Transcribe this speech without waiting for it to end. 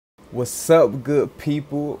What's up, good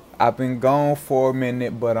people? I've been gone for a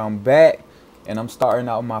minute, but I'm back and I'm starting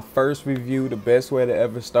out my first review. The best way to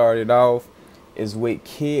ever start it off is with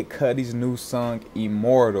Kid Cudi's new song,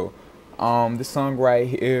 Immortal. This song right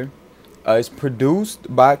here is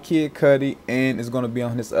produced by Kid Cudi and is going to be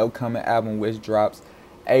on his upcoming album, which drops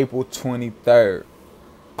April 23rd.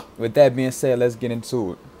 With that being said, let's get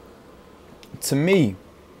into it. To me,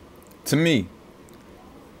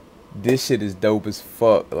 this shit is dope as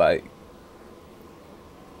fuck. Like,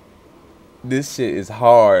 this shit is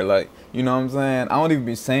hard. Like, you know what I'm saying? I don't even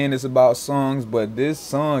be saying this about songs, but this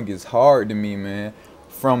song is hard to me, man.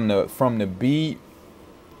 From the beat,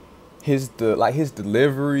 his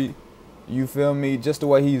delivery, you feel me? Just the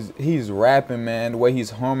way he's rapping, man, the way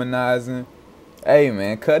he's harmonizing. Hey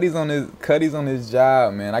man, Cudi's on his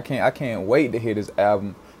job, man. I can't wait to hear this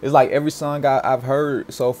album. It's like every song I've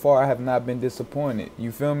heard so far, I have not been disappointed.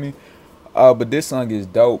 You feel me? But this song is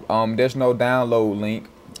dope. There's no download link.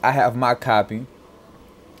 I have my copy.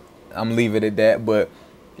 I'm leaving it at that. But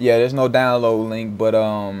yeah, there's no download link. But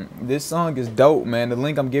this song is dope, man. The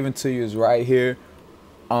link I'm giving to you is right here.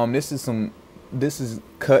 This is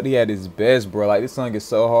Cudi at his best, bro. Like, this song is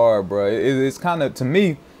so hard, bro. It's kind of, to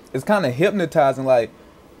me, it's kind of hypnotizing. Like,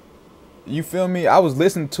 you feel me? I was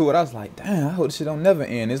listening to it. I was like, damn, I hope this shit don't never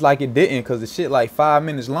end. It's like it didn't, because the shit like 5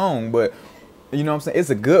 minutes long. But, you know what I'm saying?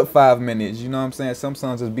 It's a good 5 minutes. You know what I'm saying? Some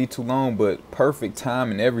songs just be too long, but perfect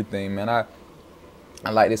time and everything, man. I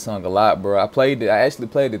like this song a lot, bro. I actually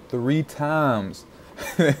played it 3 times.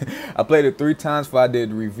 I played it 3 times before I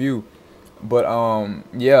did the review. But,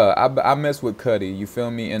 yeah, I mess with Cudi. You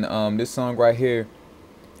feel me? And this song right here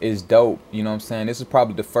is dope. You know what I'm saying? This is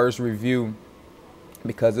probably the first review,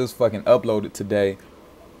 because it was fucking uploaded today.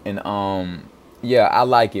 And yeah, I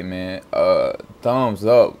like it, man. Thumbs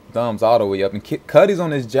up, thumbs all the way up. And Cudi's on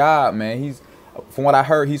his job, man. From what I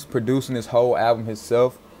heard, he's producing this whole album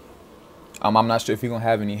himself. I'm not sure if he's gonna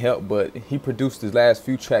have any help, but he produced his last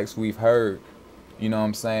few tracks we've heard. You know what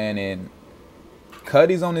I'm saying? And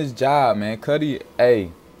Cudi's on his job, man. Cudi,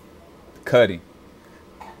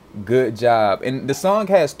 good job. And the song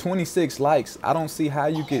has 26 likes. I don't see how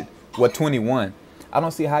you could, 21. I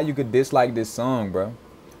don't see how you could dislike this song, bro.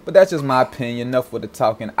 But that's just my opinion. Enough with the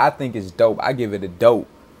talking. I think it's dope. I give it a dope.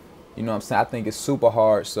 You know what I'm saying? I think it's super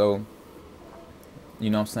hard. So, you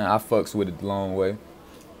know what I'm saying? I fucks with it the long way.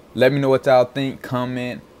 Let me know what y'all think.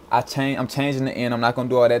 Comment. I'm changing the end. I'm not going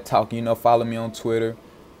to do all that talking. You know, follow me on Twitter.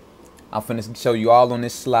 I'm finna show you all on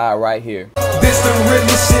this slide right here. This the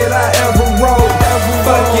realest shit I